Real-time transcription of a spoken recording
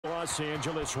Los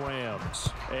Angeles Rams.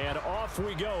 And off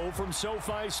we go from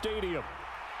SoFi Stadium.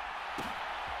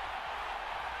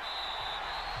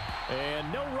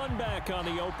 And no run back on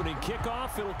the opening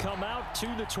kickoff. It'll come out to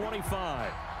the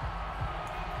 25.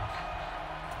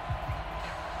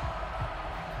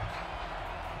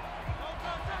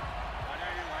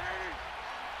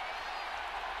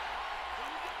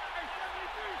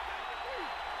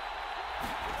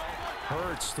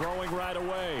 Hurts throwing right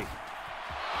away.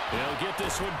 He'll get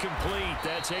this one complete.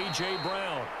 That's A.J.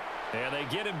 Brown. And they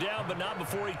get him down, but not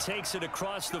before he takes it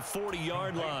across the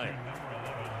 40-yard line.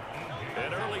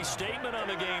 An early statement on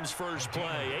the game's first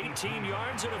play. 18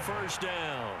 yards and a first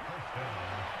down.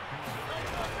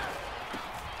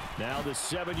 Now the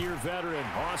 7-year veteran,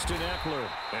 Austin Eckler.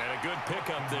 And a good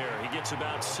pickup there. He gets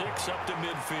about 6 up to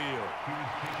midfield.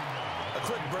 A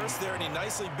quick burst there, and he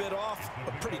nicely bit off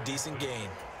a pretty decent gain.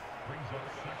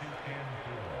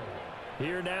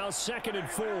 Here now, 2nd and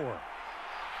 4.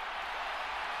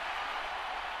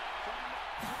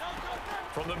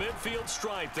 From the midfield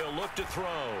stripe, they'll look to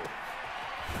throw.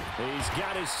 He's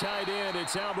got his tight end.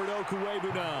 It's Albert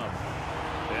Okwuegbunam.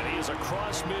 And he is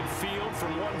across midfield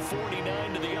from one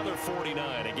 49 to the other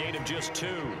 49. A gain of just 2.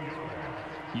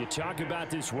 You talk about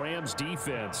this Rams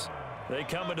defense. They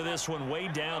come into this one way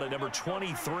down at number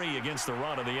 23 against the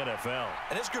run of the NFL.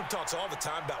 And this group talks all the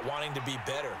time about wanting to be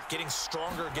better, getting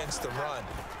stronger against the run.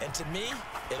 And to me,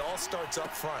 it all starts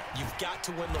up front. You've got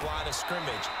to win the line of scrimmage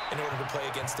in order to play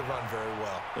against the run very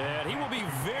well. And he will be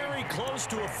very close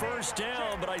to a first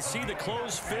down, but I see the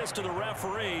closed fist of the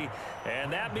referee,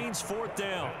 and that means 4th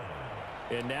down.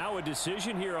 And now a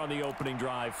decision here on the opening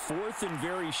drive. 4th and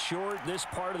very short, this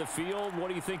part of the field. What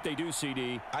do you think they do,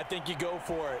 CD? I think you go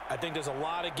for it. I think there's a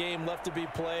lot of game left to be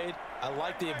played. I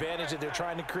like the advantage that they're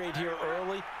trying to create here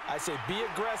early. I say be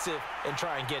aggressive and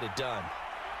try and get it done.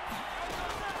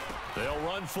 They'll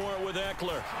run for it with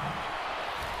Eckler.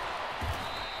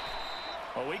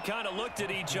 Well, we kind of looked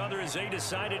at each other as they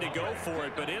decided to go for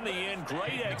it, but in the end,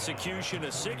 great execution, a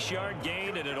 6-yard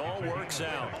gain, and it all works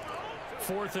out.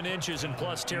 4th and inches in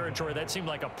plus territory. That seemed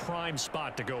like a prime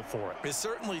spot to go for it. It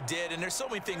certainly did, and there's so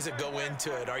many things that go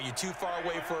into it. Are you too far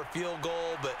away for a field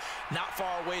goal, but not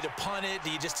far away to punt it? Do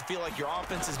you just feel like your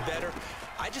offense is better?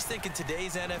 I just think in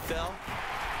today's NFL,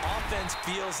 offense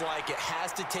feels like it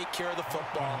has to take care of the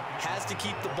football, has to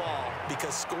keep the ball,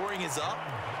 because scoring is up.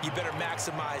 You better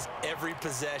maximize every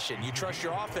possession. You trust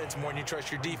your offense more than you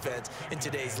trust your defense in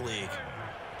today's league.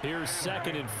 Here's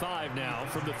 2nd and 5 now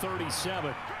from the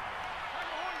 37.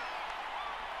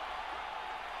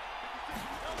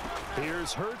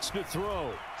 Here's Hurts to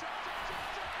throw.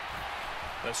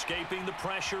 Escaping the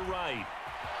pressure right.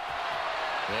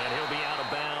 And he'll be out of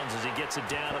bounds as he gets it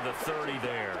down to the 30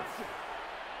 there.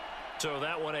 So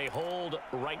that one a hold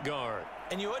right guard.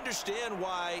 And you understand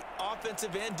why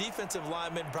offensive and defensive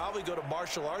linemen probably go to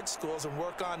martial arts schools and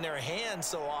work on their hands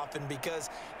so often, because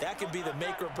that could be the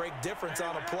make or break difference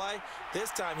on a play.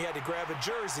 This time he had to grab a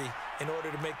jersey in order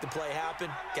to make the play happen.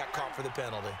 Got caught for the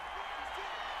penalty.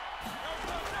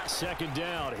 2nd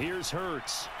down. Here's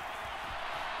Hurts.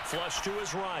 Flush to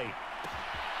his right.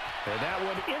 And that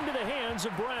one into the hands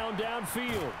of Brown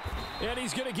downfield. And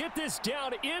he's going to get this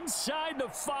down inside the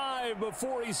 5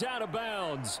 before he's out of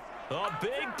bounds. A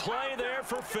big play there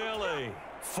for Philly.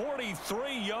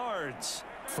 43 yards.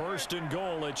 1st and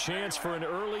goal, a chance for an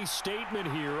early statement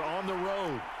here on the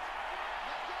road.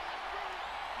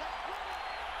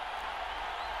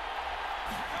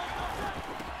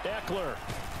 Eckler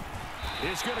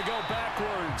is going to go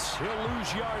backwards. He'll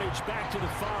lose yardage back to the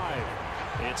 5.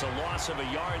 It's a loss of a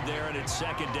yard there, and it's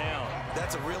 2nd down.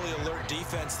 That's a really alert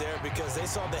defense there, because they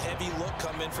saw the heavy look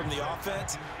come in from the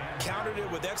offense, countered it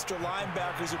with extra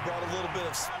linebackers who brought a little bit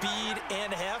of speed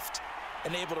and heft,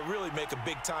 and able to really make a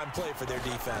big-time play for their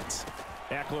defense.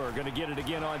 Eckler going to get it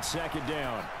again on 2nd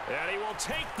down. And he will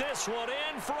take this one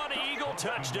in for an Eagle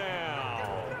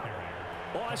touchdown.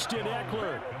 Austin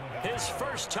Eckler, his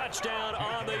first touchdown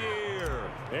on the year.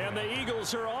 And the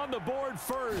Eagles are on the board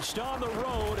first on the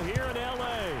road here in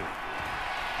L.A.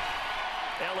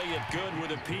 Elliott good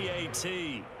with a PAT.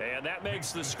 And that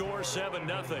makes the score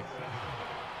 7-0.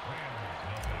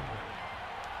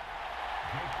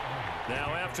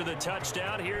 Now after the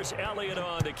touchdown, here's Elliott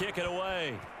on to kick it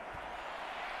away.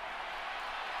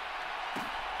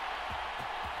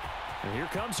 And here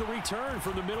comes a return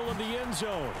from the middle of the end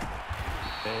zone.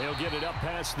 And he'll get it up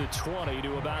past the 20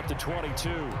 to about the 22.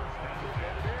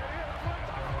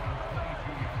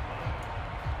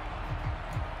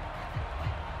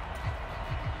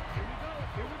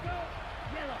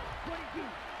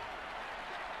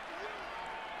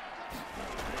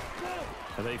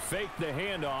 They fake the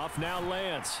handoff. Now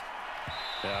Lance.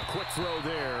 Quick throw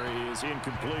there is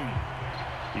incomplete.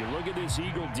 You look at this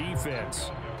Eagle defense.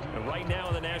 Right now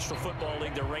in the National Football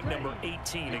League, they're ranked number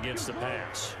 18 against the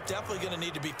pass. Definitely going to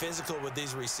need to be physical with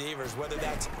these receivers, whether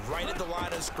that's right at the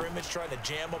line of scrimmage, trying to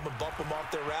jam them and bump them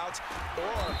off their routes,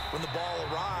 or when the ball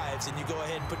arrives and you go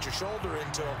ahead and put your shoulder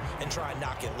into them and try and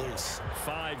knock it loose.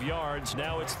 5 yards.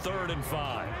 Now it's 3rd and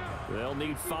 5. They'll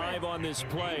need 5 on this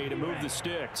play to move the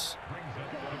sticks.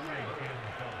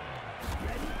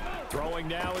 Throwing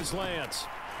now is Lance.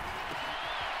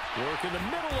 Work in the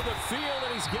middle of the field,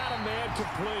 and he's got a man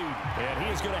complete. And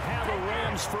he is going to have a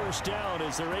Rams first down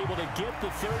as they're able to get the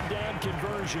 3rd down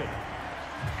conversion.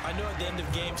 I know at the end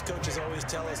of games, coaches always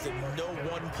tell us that no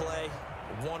one play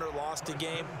won or lost a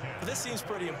game. But this seems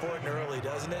pretty important early,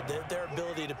 doesn't it? Their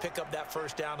ability to pick up that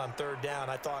first down on 3rd down,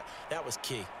 I thought that was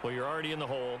key. Well, you're already in the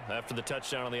hole after the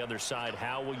touchdown on the other side.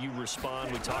 How will you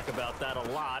respond? We talk about that a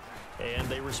lot, and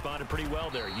they responded pretty well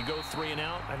there. You go 3 and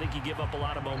out, I think you give up a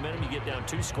lot of momentum. You get down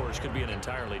 2 scores, could be an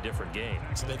entirely different game.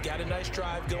 So they've got a nice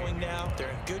drive going now. They're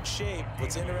in good shape.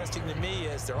 What's interesting to me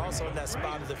is they're also in that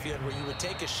spot of the field where you would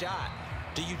take a shot.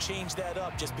 Do you change that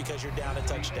up just because you're down a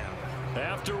touchdown?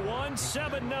 After 1,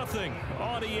 7-0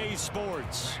 on EA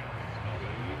Sports.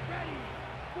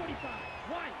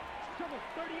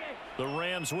 The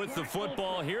Rams with the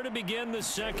football here to begin the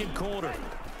 2nd quarter,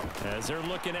 as they're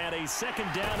looking at a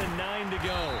 2nd down and 9 to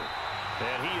go.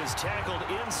 And he is tackled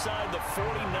inside the 40,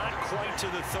 not quite to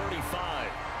the 35.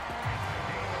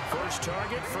 First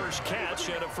target, first catch,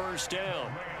 and a first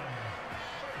down.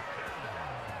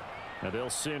 Now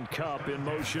they'll send Kupp in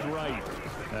motion right.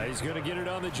 He's going to get it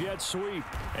on the jet sweep.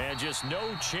 And just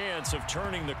no chance of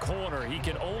turning the corner. He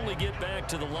can only get back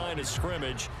to the line of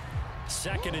scrimmage.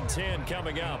 2nd and 10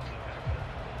 coming up.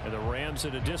 And the Rams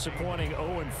at a disappointing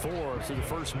 0-4 through the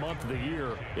first month of the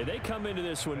year. And they come into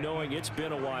this one knowing it's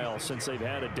been a while since they've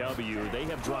had a W. They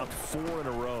have dropped 4 in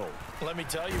a row. Let me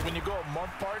tell you, when you go a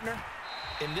month, partner,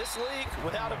 in this league,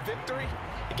 without a victory,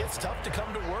 it gets tough to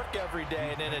come to work every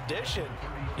day. And in addition,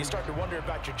 you start to wonder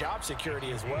about your job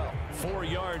security as well. 4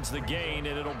 yards the gain,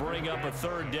 and it'll bring up a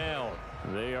 3rd down.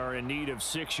 They are in need of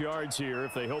 6 yards here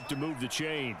if they hope to move the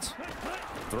chains.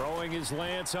 Throwing is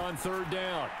Lance on 3rd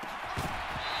down.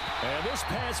 And this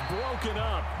pass broken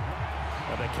up.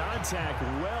 And the contact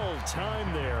well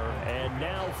timed there, and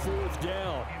now 4th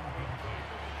down.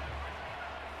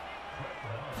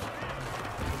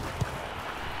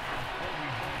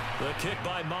 The kick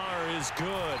by Maher is good,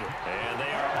 and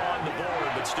they are on the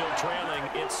board, but still trailing.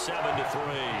 It's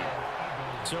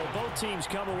 7-3. So both teams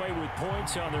come away with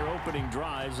points on their opening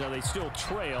drives. Now they still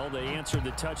trail. They answered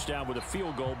the touchdown with a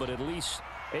field goal, but at least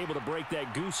able to break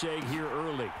that goose egg here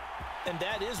early. And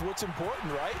that is what's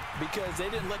important, right? Because they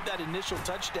didn't let that initial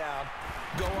touchdown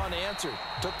go unanswered.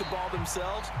 Took the ball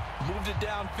themselves, moved it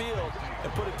downfield,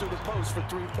 and put it through the post for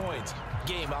 3 points.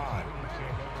 Game on.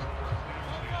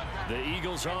 The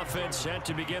Eagles offense set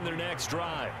to begin their next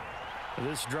drive.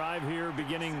 This drive here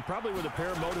beginning probably with a pair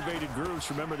of motivated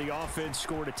groups. Remember, the offense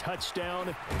scored a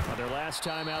touchdown on their last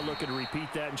time out, looking to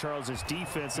repeat that in Charles's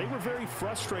defense. They were very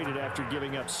frustrated after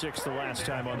giving up 6 the last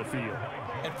time on the field.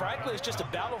 And frankly, it's just a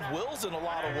battle of wills in a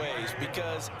lot of ways,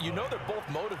 because you know they're both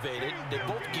motivated, they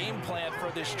both game plan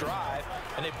for this drive,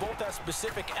 and they both have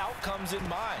specific outcomes in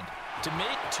mind. To me,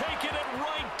 taking it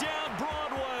right down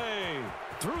Broadway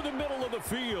through the middle of the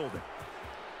field.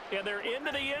 And they're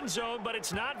into the end zone, but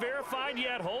it's not verified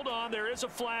yet. Hold on, there is a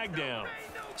flag down.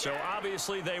 So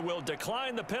obviously they will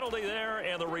decline the penalty there,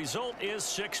 and the result is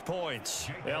 6 points.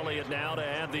 Elliott now to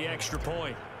add the extra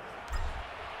point.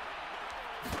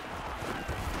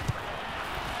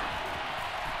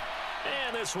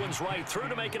 And this one's right through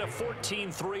to make it a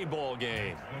 14-3 ball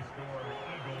game.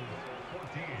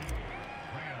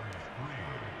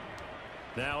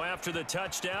 Now after the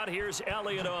touchdown, here's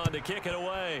Elliott on to kick it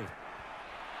away.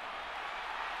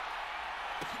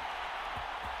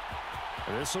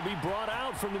 This will be brought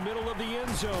out from the middle of the end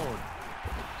zone.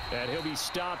 And he'll be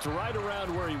stopped right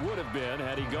around where he would have been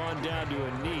had he gone down to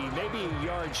a knee, maybe a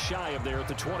yard shy of there at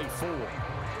the 24.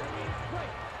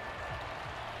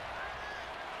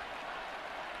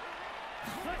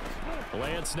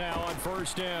 Lance now on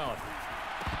 1st down.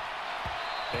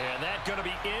 And that's going to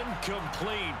be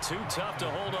incomplete. Too tough to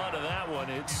hold on to that one.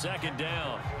 It's 2nd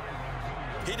down.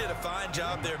 He did a fine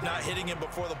job there of not hitting him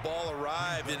before the ball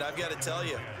arrived, and I've got to tell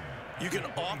you, you can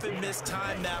often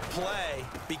mistime that play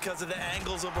because of the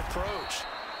angles of approach.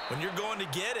 When you're going to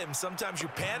get him, sometimes you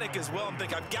panic as well and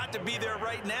think, I've got to be there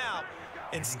right now.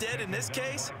 Instead, in this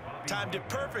case, timed it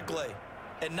perfectly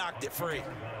and knocked it free.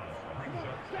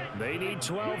 They need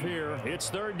 12 here.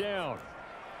 It's 3rd down.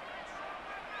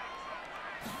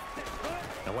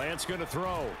 Lance going to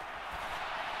throw.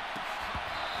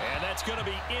 And that's going to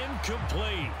be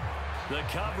incomplete. The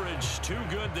coverage too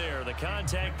good there. The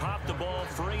contact popped the ball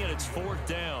free, and it's 4th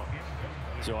down.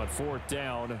 So on 4th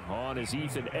down, on is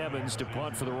Ethan Evans to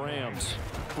punt for the Rams.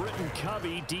 Britton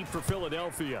Covey deep for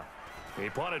Philadelphia. He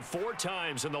punted 4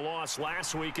 times in the loss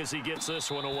last week as he gets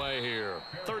this one away here.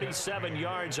 37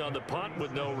 yards on the punt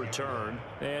with no return.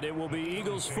 And it will be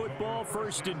Eagles football,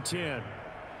 1st and 10.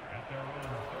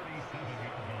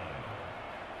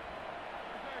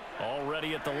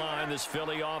 Already at the line, this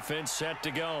Philly offense set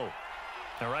to go.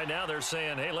 And right now they're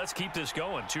saying, hey, let's keep this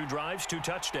going. 2 drives, 2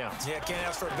 touchdowns. Yeah, can't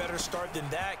ask for a better start than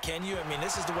that, can you? I mean,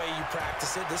 this is the way you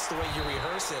practice it. This is the way you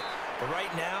rehearse it. But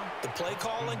right now, the play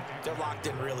calling, they're locked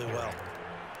in really well.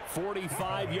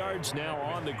 45 yards now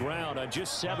on the ground on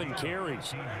just 7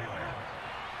 carries.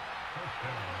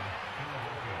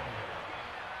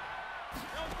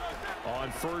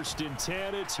 On 1st and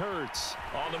 10, it's Hurts.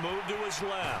 On the move to his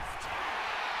left.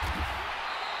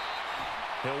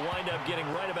 He'll wind up getting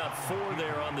right about 4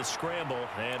 there on the scramble,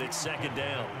 and it's 2nd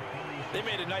down. They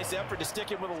made a nice effort to stick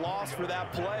him with a loss for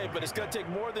that play, but it's going to take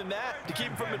more than that to keep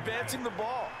him from advancing the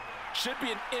ball. Should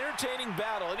be an entertaining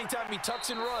battle anytime he tucks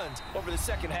and runs over the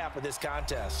second half of this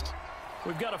contest.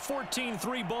 We've got a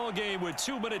 14-3 ball game with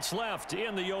 2 minutes left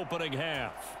in the opening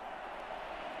half.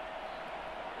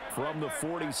 From the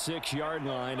 46-yard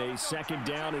line, a 2nd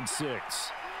down and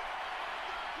 6.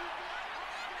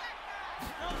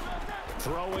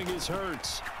 Throwing is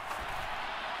Hurts.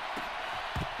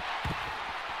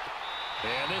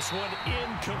 And this one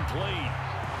incomplete.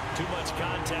 Too much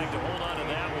contact to hold on to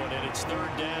that one, and it's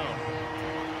 3rd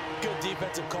down. Good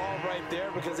defensive call right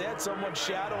there because they had someone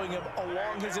shadowing him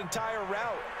along his entire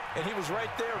route. And he was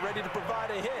right there ready to provide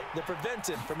a hit that prevents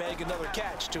him from adding another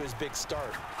catch to his big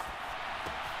start.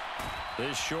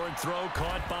 This short throw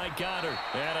caught by Goddard.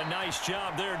 And a nice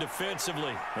job there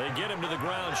defensively. They get him to the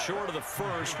ground short of the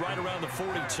 1st, right around the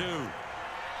 42.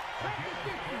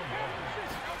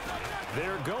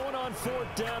 They're going on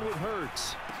 4th down with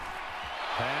Hurts.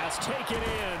 Pass taken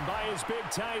in by his big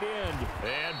tight end.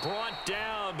 And brought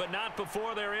down, but not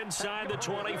before they're inside the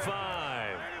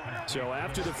 25. So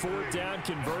after the 4th down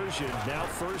conversion, now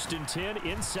 1st and 10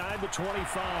 inside the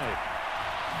 25.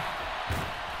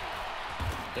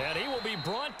 And he will be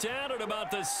brought down at about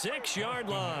the 6-yard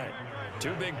line.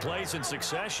 2 big plays in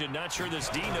succession. Not sure this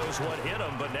D knows what hit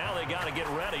him, but now they got to get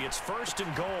ready. It's 1st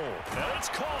and goal. And it's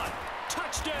caught.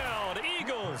 Touchdown,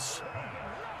 Eagles.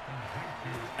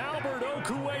 Albert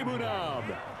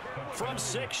Okwuegbunam from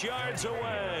 6 yards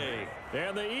away.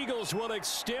 And the Eagles will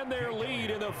extend their lead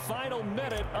in the final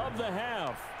minute of the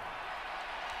half.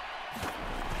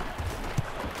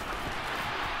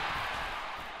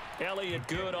 Elliott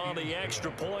good on the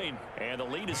extra point, and the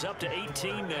lead is up to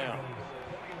 18 now.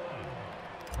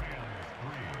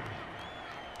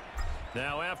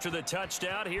 Now after the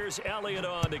touchdown, here's Elliott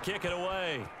on to kick it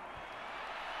away.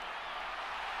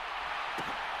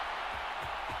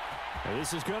 And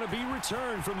this is going to be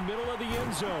returned from the middle of the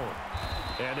end zone.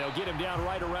 And they'll get him down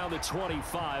right around the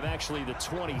 25, actually the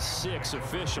 26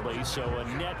 officially, so a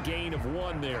net gain of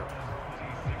 1 there.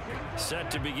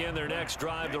 Set to begin their next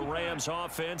drive, the Rams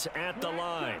offense at the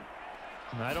line.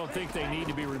 I don't think they need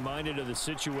to be reminded of the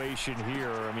situation here.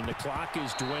 I mean, the clock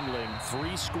is dwindling.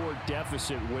 3-score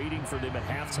deficit waiting for them at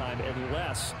halftime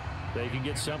unless they can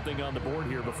get something on the board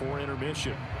here before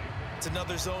intermission. It's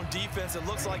another zone defense. It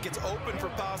looks like it's open for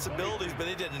possibilities, but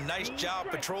they did a nice job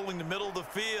patrolling the middle of the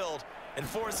field and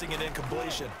forcing an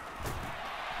incompletion.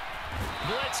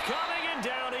 Blitz coming, and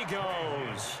down he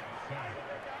goes.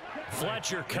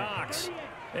 Fletcher Cox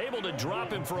able to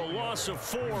drop him for a loss of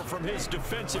 4 from his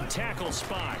defensive tackle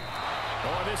spot.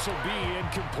 Oh, this will be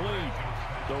incomplete.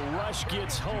 The rush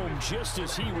gets home just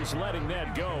as he was letting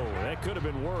that go. That could have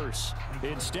been worse.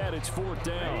 Instead, it's 4th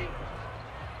down.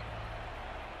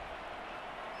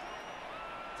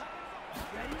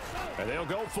 And they'll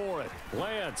go for it.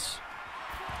 Lance.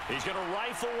 He's going to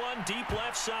rifle one deep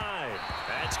left side.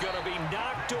 That's going to be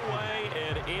knocked away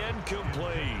and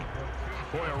incomplete.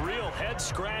 Boy, a real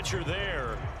head-scratcher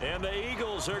there. And the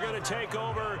Eagles are going to take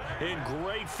over in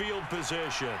great field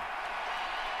position.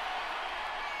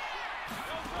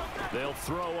 They'll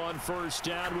throw on 1st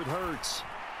down with Hurts.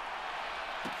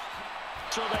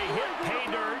 So they hit pay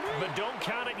dirt, but don't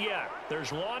count it yet.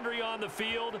 There's laundry on the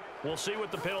field. We'll see what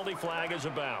the penalty flag is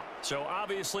about. So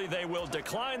obviously they will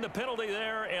decline the penalty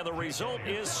there, and the result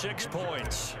is 6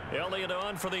 points. Elliott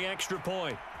on for the extra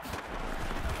point.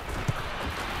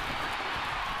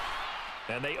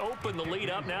 And they open the lead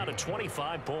up now to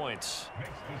 25 points.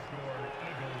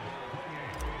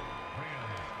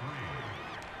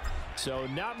 So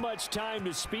not much time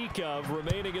to speak of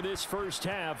remaining in this first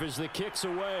half as the kick's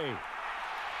away.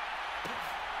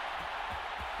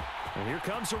 And here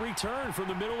comes a return from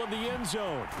the middle of the end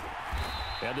zone.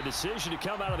 And the decision to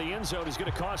come out of the end zone is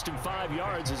going to cost him 5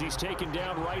 yards as he's taken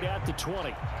down right at the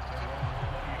 20.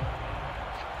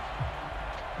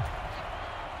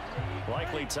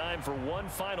 Likely time for one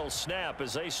final snap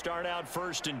as they start out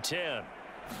 1st and 10.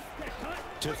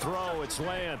 To throw, it's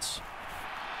Lance.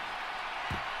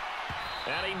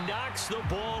 And he knocks the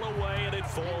ball away, and it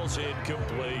falls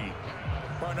incomplete.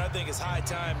 Martin, I think it's high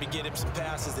time to get him some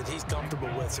passes that he's comfortable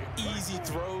with. Some easy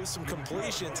throws, some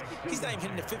completions. He's not even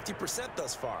hitting the 50%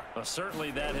 thus far. Well, certainly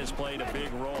that has played a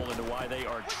big role into why they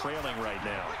are trailing right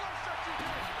now.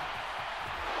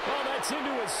 Well, that's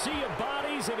into a sea of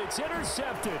bodies, and it's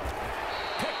intercepted.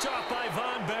 Picked off by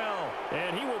Von Bell.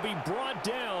 And he will be brought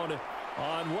down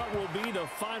on what will be the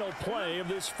final play of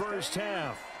this first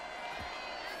half.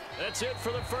 That's it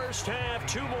for the first half.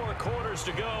 2 more quarters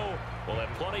to go. We'll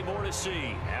have plenty more to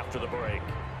see after the break.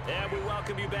 And we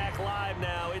welcome you back live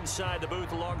now inside the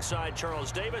booth alongside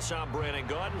Charles Davis. I'm Brandon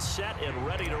Gaudin, set and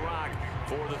ready to rock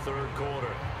for the third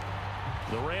quarter.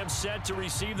 The Rams set to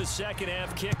receive the second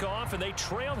half kickoff, and they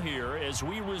trail here as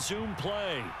we resume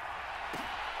play.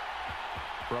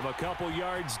 From a couple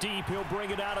yards deep, he'll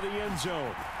bring it out of the end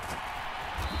zone.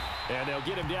 And they'll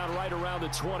get him down right around the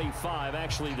 25,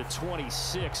 actually the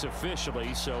 26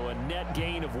 officially, so a net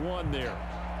gain of 1 there.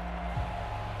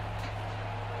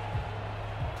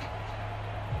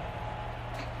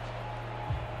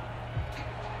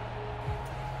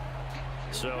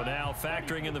 So now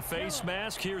factoring in the face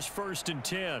mask, here's 1st and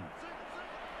 10.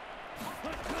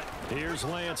 Here's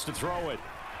Lance to throw it.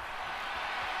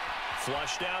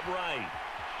 Flushed out right.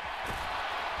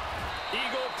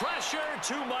 Eagle pressure,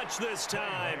 too much this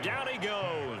time. Down he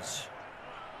goes.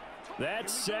 That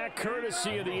sack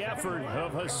courtesy of the effort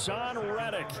of Hassan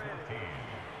Reddick.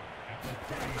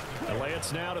 And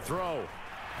Lance now to throw.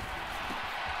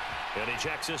 And he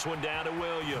checks this one down to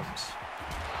Williams.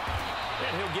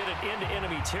 And he'll get it into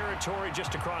enemy territory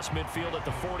just across midfield at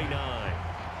the 49.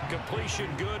 Completion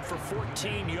good for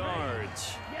 14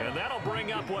 yards. And that'll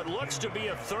bring up what looks to be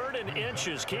a 3rd and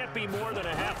inches. Can't be more than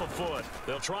a half a foot.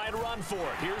 They'll try and run for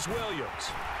it. Here's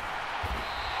Williams.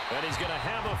 And he's going to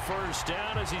have a first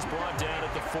down as he's brought down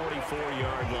at the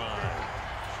 44-yard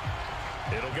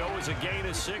line. It'll go as a gain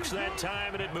of 6 that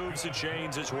time, and it moves the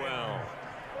chains as well.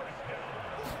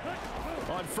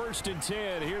 On 1st and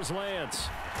 10, here's Lance.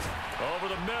 Over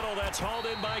the middle, that's hauled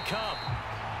in by Cup.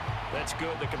 That's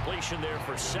good. The completion there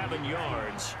for 7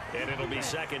 yards, and it'll be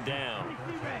 2nd down.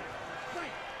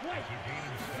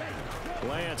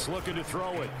 Lance looking to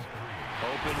throw it.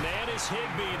 Open man is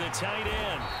Higbee, the tight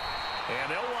end.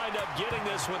 And they'll wind up getting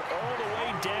this one all the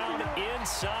way down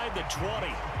inside the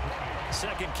 20.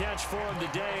 Second catch for him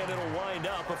today, and it'll wind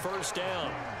up a first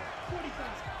down.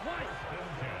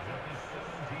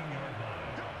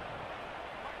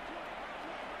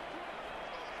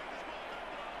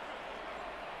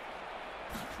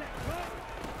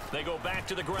 They go back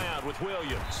to the ground with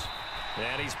Williams.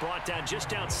 And he's brought down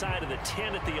just outside of the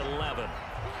 10 at the 11.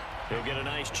 He'll get a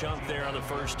nice chunk there on the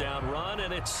first down run,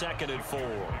 and it's 2nd and 4.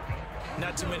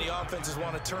 Not too many offenses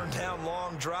want to turn down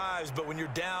long drives, but when you're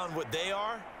down what they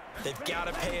are, they've got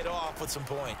to pay it off with some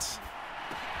points.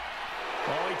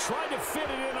 Oh, he tried to fit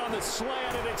it in on the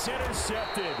slant, and it's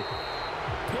intercepted.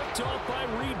 Picked off by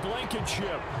Reed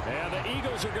Blankenship. And the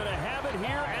Eagles are going to have it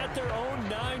here at their own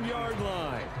 9-yard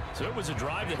line. So it was a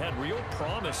drive that had real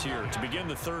promise here to begin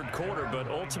the third quarter, but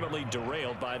ultimately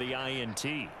derailed by the INT.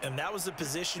 And that was the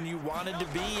position you wanted to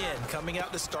be in. Coming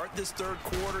out to start this third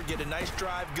quarter, get a nice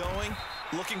drive going,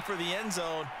 looking for the end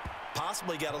zone.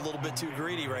 Possibly got a little bit too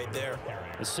greedy right there.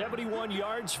 71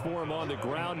 yards for him on the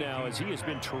ground now as he has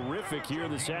been terrific here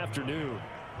this afternoon.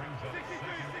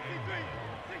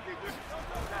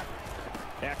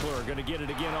 Eckler going to get it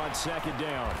again on 2nd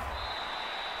down.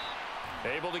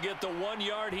 Able to get the 1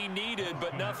 yard he needed,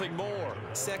 but nothing more.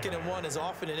 2nd and 1 is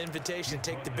often an invitation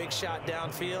to take the big shot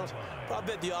downfield. But I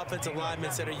bet the offensive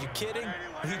lineman said, are you kidding?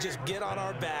 We just get on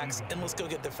our backs and let's go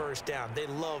get the first down. They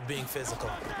love being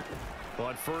physical.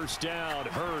 On first down,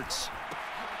 Hurts.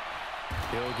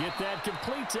 He'll get that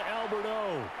complete to Albert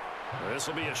O. This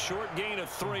will be a short gain of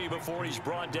 3 before he's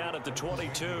brought down at the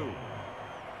 22.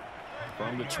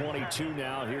 From the 22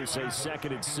 now, here's a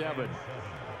 2nd and 7.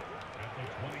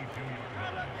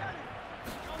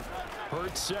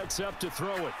 Hurts sets up to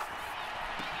throw it.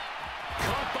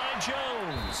 Caught by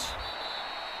Jones.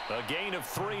 A gain of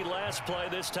 3 last play.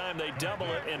 This time they double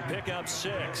it and pick up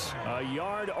 6. A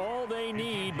yard all they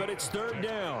need, but it's 3rd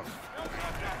down.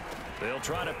 They'll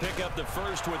try to pick up the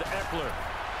first with Eckler.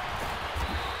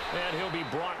 And he'll be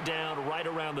brought down right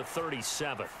around the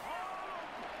 37.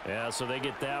 Yeah, so they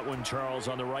get that one, Charles,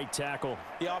 on the right tackle.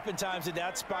 Yeah, oftentimes in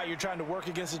that spot, you're trying to work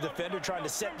against a defender, trying to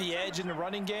set the edge in the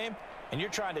running game, and you're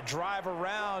trying to drive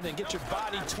around and get your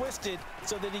body twisted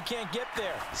so that he can't get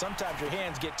there. Sometimes your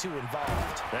hands get too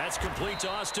involved. That's complete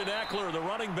to Austin Eckler, the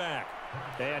running back.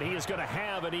 And he is going to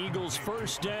have an Eagles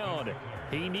first down.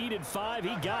 He needed 5.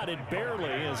 He got it barely,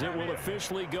 as it will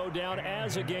officially go down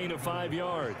as a gain of 5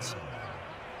 yards.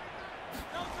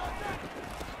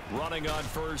 Running on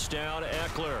first down,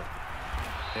 Eckler.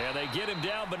 And they get him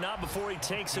down, but not before he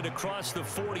takes it across the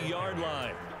 40-yard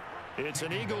line. It's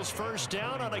an Eagles first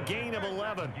down on a gain of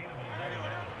 11.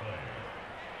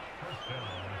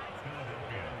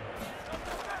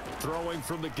 Throwing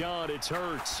from the gun, it's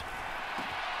Hurts.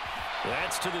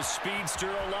 That's to the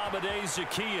speedster, Olamide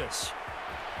Zaccheaus.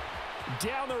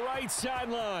 Down the right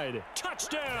sideline.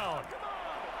 Touchdown!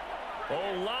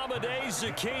 Olamide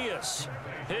Zaccheaus,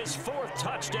 his 4th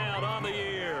touchdown on the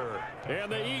year.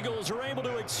 And the Eagles are able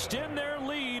to extend their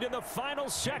lead in the final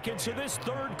seconds of this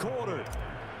 3rd quarter.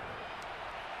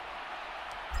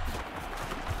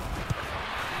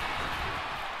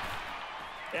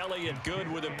 Elliott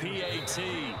good with a PAT,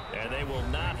 and they will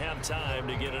not have time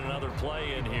to get another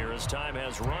play in here as time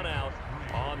has run out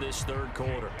on this 3rd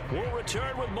quarter. We'll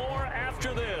return with more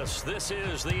after this. This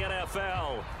is the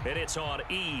NFL, and it's on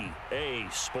EA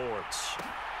Sports.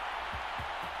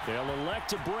 They'll elect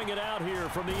to bring it out here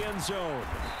from the end zone.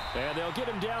 And they'll get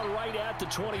him down right at the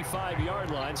 25-yard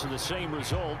line, so the same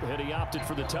result had he opted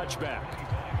for the touchback.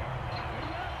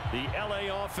 The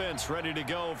LA offense ready to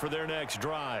go for their next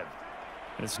drive.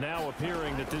 It's now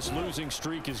appearing that this losing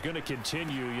streak is going to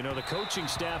continue. You know, the coaching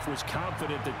staff was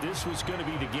confident that this was going to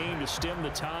be the game to stem the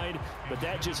tide, but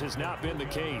that just has not been the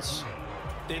case.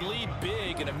 They lead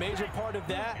big, and a major part of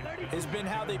that has been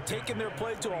how they've taken their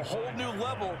play to a whole new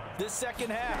level this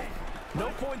second half. No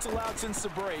points allowed since the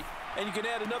break, and you can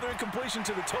add another incompletion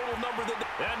to the total number that...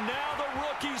 And now the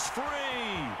rookie's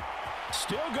free.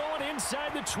 Still going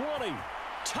inside the 20.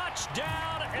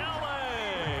 Touchdown,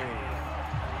 L.A.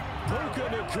 Puka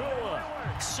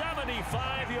Nacua,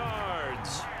 75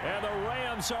 yards. And the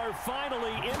Rams are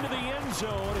finally into the end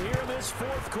zone here in this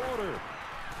 4th quarter.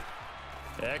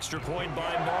 Extra point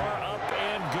by Moore, up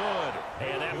and good.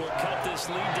 And that will cut this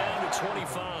lead down to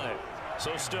 25.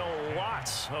 So still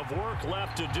lots of work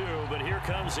left to do, but here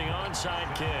comes the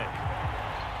onside kick.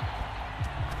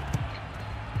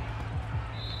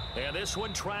 And this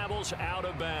one travels out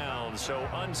of bounds, so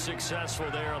unsuccessful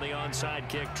there on the onside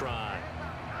kick try.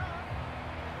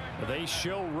 They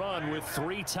show run with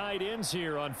 3 tight ends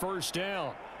here on first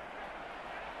down.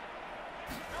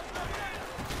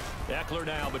 Eckler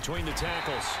now between the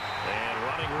tackles. And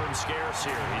running room scarce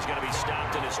here. He's going to be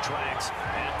stopped in his tracks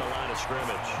at the line of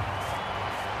scrimmage.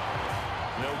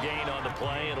 No gain on the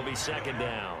play. It'll be 2nd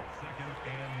down.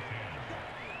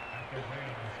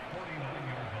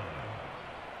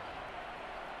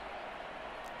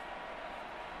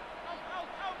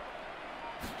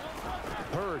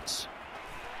 Hurts.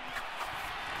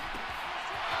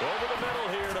 Over the middle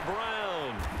here to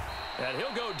Brown. And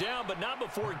he'll go down, but not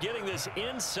before getting this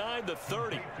inside the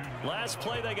 30. Last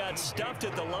play, they got stuffed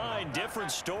at the line.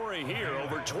 Different story here,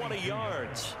 over 20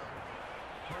 yards.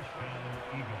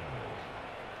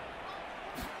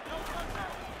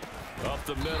 Up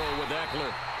the middle with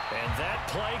Eckler. And that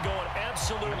play going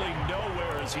absolutely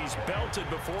nowhere as he's belted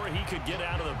before he could get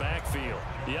out of the backfield.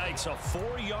 Yikes, a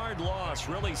 4-yard loss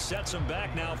really sets him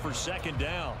back now for 2nd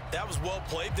down. That was well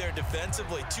played there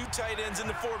defensively. 2 tight ends in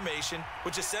the formation,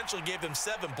 which essentially gave them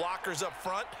 7 blockers up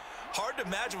front. Hard to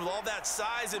imagine with all that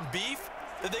size and beef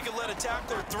that they could let a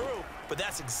tackler through, but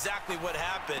that's exactly what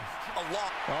happened. A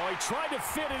lot. Oh, he tried to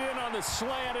fit it in on the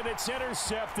slant, and it's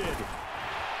intercepted.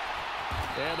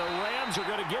 And the Rams are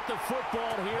going to get the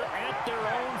football here at their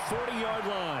own 40-yard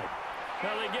line.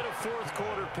 Now they get a 4th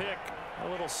quarter pick. A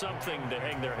little something to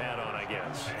hang their hat on, I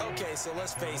guess. Okay, so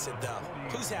let's face it, though.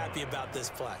 Who's happy about this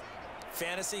play?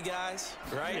 Fantasy guys,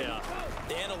 right? Yeah.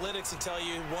 The analytics will tell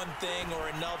you one thing or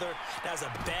another. That's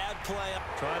a bad play.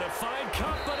 Trying to find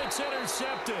Cup, but it's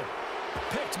intercepted.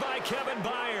 Picked by Kevin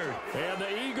Byard. And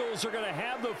the Eagles are going to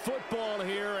have the football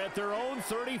here at their own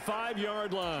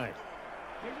 35-yard line.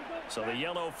 So the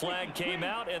yellow flag came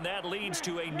out, and that leads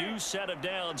to a new set of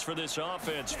downs for this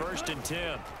offense. 1st and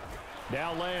 10.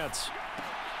 Now Lance.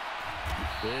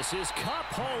 This is Cup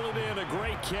hauling in a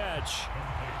great catch.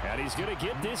 And he's going to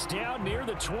get this down near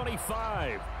the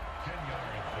 25.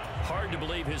 Hard to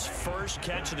believe his first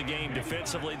catch of the game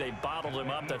defensively. They bottled him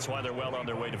up. That's why they're well on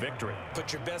their way to victory.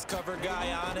 Put your best cover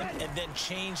guy on him and then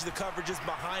change the coverages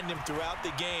behind him throughout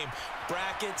the game.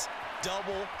 Brackets,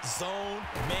 double, zone,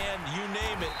 man, you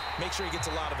name it. Make sure he gets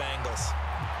a lot of angles.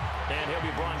 And he'll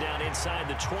be brought down inside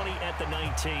the 20 at the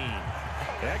 19.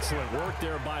 Excellent work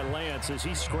there by Lance as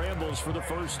he scrambles for the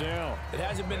first down. It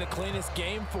hasn't been the cleanest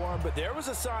game for him, but there was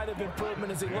a sign of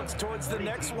improvement as he looks towards the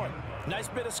next one. Nice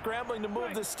bit of scrambling to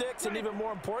move the sticks, and even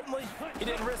more importantly, he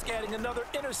didn't risk adding another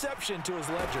interception to his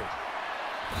ledger.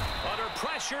 Under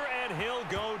pressure, and he'll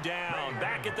go down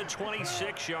back at the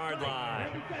 26-yard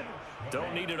line.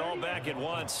 Don't need it all back at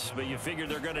once, but you figure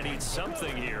they're going to need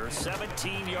something here.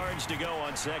 17 yards to go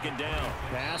on second down.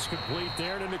 Pass complete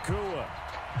there to Nakua.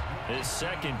 His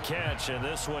second catch, and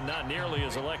this one not nearly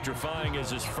as electrifying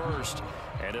as his first.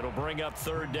 And it'll bring up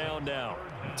third down now.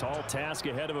 Tall task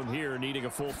ahead of him here, needing a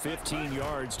full 15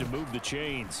 yards to move the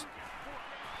chains.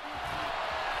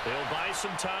 He'll buy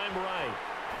some time right.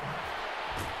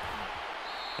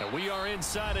 And we are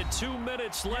inside of 2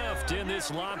 minutes left in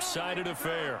this lopsided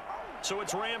affair. So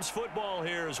it's Rams football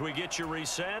here as we get you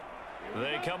reset.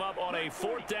 They come up on a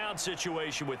fourth down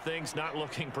situation with things not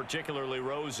looking particularly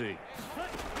rosy.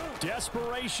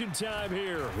 Desperation time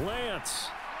here. Lance.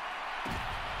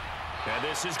 And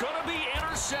this is going to be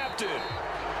intercepted.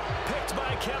 Picked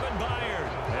by Kevin Byard.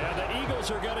 And the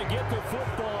Eagles are going to get the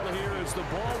football here as the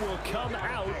ball will come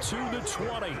out to the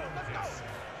 20.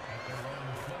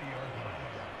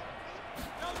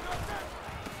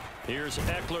 Here's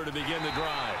Eckler to begin the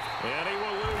drive. And he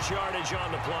will lose yardage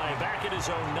on the play. Back at his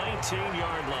own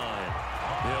 19-yard line.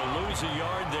 He'll lose a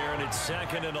yard there, and it's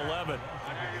 2nd and 11.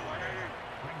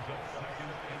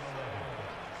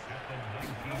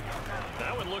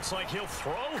 That one looks like he'll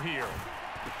throw here.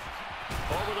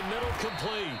 Over the middle,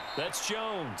 complete. That's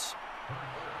Jones.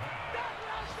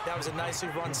 That was a nicely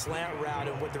run slant route,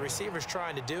 and what the receiver's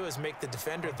trying to do is make the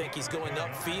defender think he's going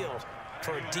upfield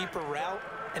for a deeper route,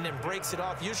 and then breaks it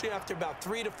off, usually after about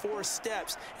 3 to 4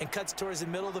 steps, and cuts towards the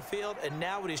middle of the field. And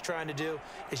now what he's trying to do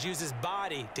is use his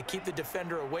body to keep the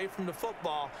defender away from the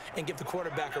football and give the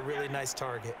quarterback a really nice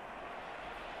target.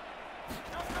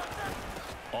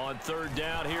 On third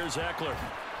down, here's Eckler.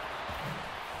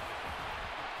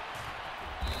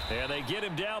 And they get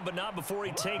him down, but not before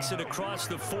he takes it across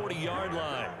the 40-yard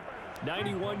line.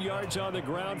 91 yards on the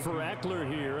ground for Eckler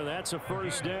here, and that's a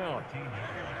first down.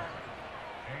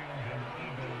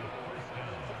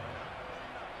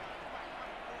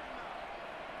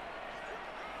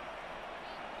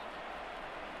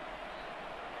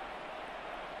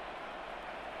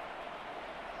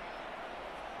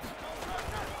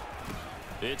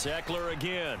 It's Eckler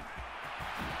again.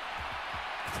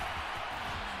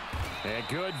 And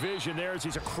good vision there as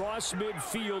he's across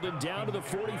midfield and down to the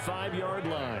 45-yard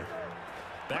line.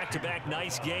 Back-to-back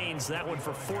nice gains. That one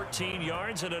for 14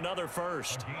 yards and another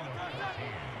first.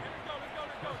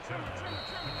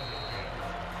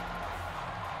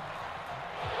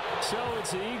 So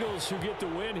it's the Eagles who get the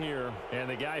win here. And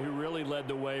the guy who really led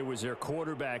the way was their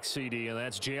quarterback, CD, and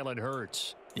that's Jalen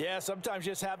Hurts. Yeah, sometimes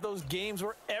you just have those games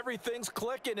where everything's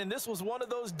clicking, and this was one of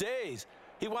those days.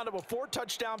 He wound up with 4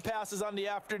 touchdown passes on the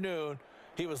afternoon.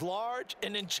 He was large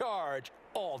and in charge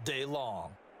all day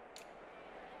long.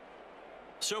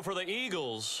 So for the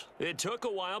Eagles, it took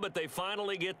a while, but they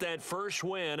finally get that first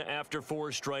win after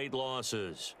 4 straight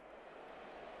losses.